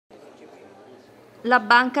La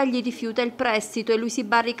banca gli rifiuta il prestito e lui si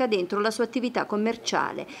barrica dentro la sua attività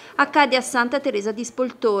commerciale. Accade a Santa Teresa di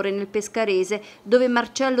Spoltore, nel Pescarese, dove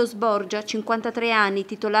Marcello Sborgia, 53 anni,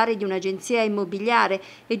 titolare di un'agenzia immobiliare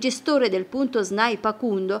e gestore del Punto Snai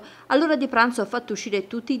Pacundo, all'ora di pranzo ha fatto uscire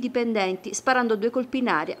tutti i dipendenti, sparando 2 colpi in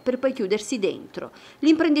aria per poi chiudersi dentro.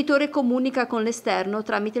 L'imprenditore comunica con l'esterno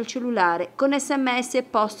tramite il cellulare, con SMS e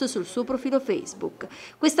post sul suo profilo Facebook.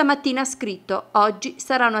 Questa mattina ha scritto: «Oggi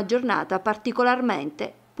sarà una giornata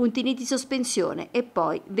particolarmente, puntini di sospensione e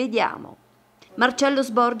poi vediamo». Marcello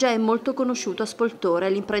Sborgia è molto conosciuto a Spoltore.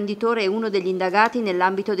 L'imprenditore è uno degli indagati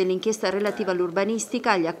nell'ambito dell'inchiesta relativa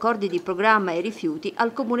all'urbanistica, agli accordi di programma e ai rifiuti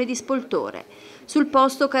al comune di Spoltore. Sul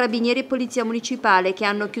posto carabinieri e polizia municipale che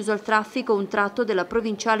hanno chiuso al traffico un tratto della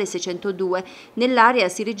provinciale 602. Nell'area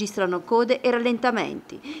si registrano code e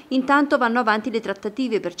rallentamenti. Intanto vanno avanti le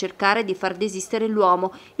trattative per cercare di far desistere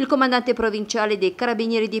l'uomo. Il comandante provinciale dei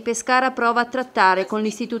carabinieri di Pescara prova a trattare con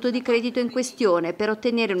l'istituto di credito in questione per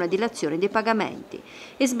ottenere una dilazione dei pagamenti.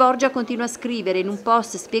 E Sborgia continua a scrivere. In un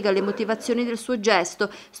post spiega le motivazioni del suo gesto: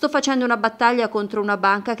 «Sto facendo una battaglia contro una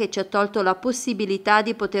banca che ci ha tolto la possibilità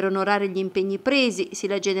di poter onorare gli impegni presi», si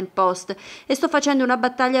legge nel post, «e sto facendo una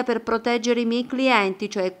battaglia per proteggere i miei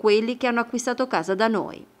clienti, cioè quelli che hanno acquistato casa da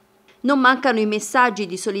noi». Non mancano i messaggi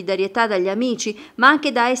di solidarietà dagli amici, ma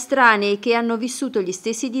anche da estranei che hanno vissuto gli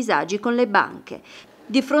stessi disagi con le banche.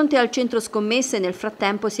 Di fronte al centro scommesse nel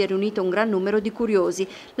frattempo si è riunito un gran numero di curiosi.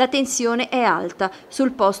 La tensione è alta.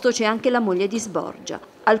 Sul posto c'è anche la moglie di Sborgia.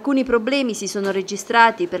 Alcuni problemi si sono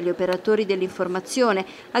registrati per gli operatori dell'informazione,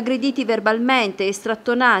 aggrediti verbalmente e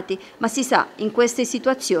strattonati, ma si sa, in queste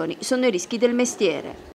situazioni sono i rischi del mestiere.